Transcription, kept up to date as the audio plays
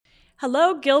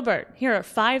Hello, Gilbert. Here are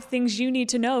 5 things you need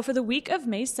to know for the week of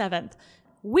May 7th.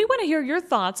 We want to hear your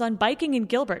thoughts on biking in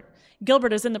Gilbert.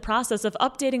 Gilbert is in the process of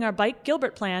updating our Bike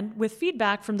Gilbert plan with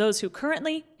feedback from those who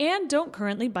currently and don't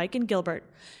currently bike in Gilbert.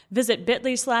 Visit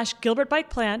bit.ly/Gilbert Bike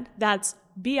Plan. That's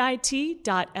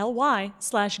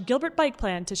bit.ly/Gilbert Bike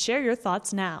Plan to share your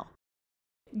thoughts now.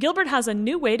 Gilbert has a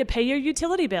new way to pay your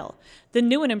utility bill. The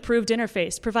new and improved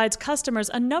interface provides customers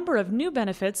a number of new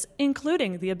benefits,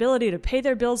 including the ability to pay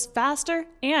their bills faster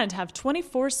and have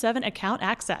 24/7 account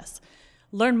access.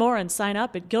 Learn more and sign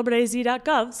up at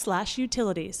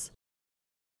gilbertaz.gov/utilities.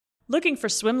 Looking for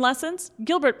swim lessons?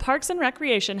 Gilbert Parks and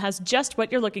Recreation has just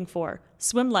what you're looking for.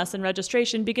 Swim lesson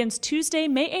registration begins Tuesday,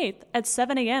 May 8th at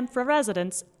 7 a.m. for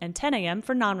residents and 10 a.m.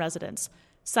 for non-residents.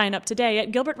 Sign up today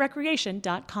at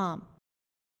gilbertrecreation.com.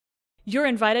 You're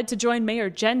invited to join Mayor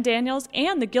Jen Daniels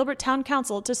and the Gilbert Town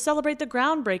Council to celebrate the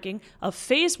groundbreaking of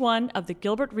Phase 1 of the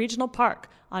Gilbert Regional Park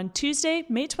on Tuesday,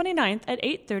 May 29th at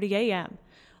 8:30 a.m.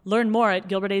 Learn more at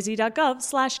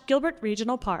gilbertaz.gov/Gilbert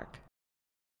Regional Park.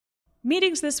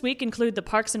 Meetings this week include the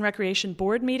Parks and Recreation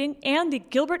Board meeting and the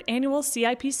Gilbert Annual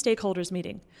CIP Stakeholders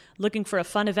meeting. Looking for a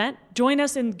fun event? Join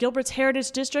us in Gilbert's Heritage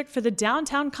District for the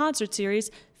Downtown Concert Series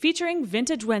featuring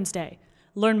Vintage Wednesday.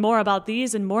 Learn more about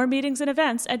these and more meetings and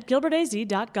events at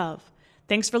gilbertaz.gov.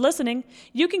 Thanks for listening.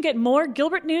 You can get more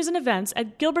Gilbert news and events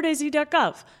at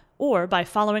gilbertaz.gov or by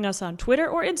following us on Twitter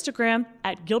or Instagram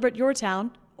at Gilbert Your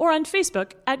Town or on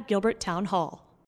Facebook at Gilbert Town Hall.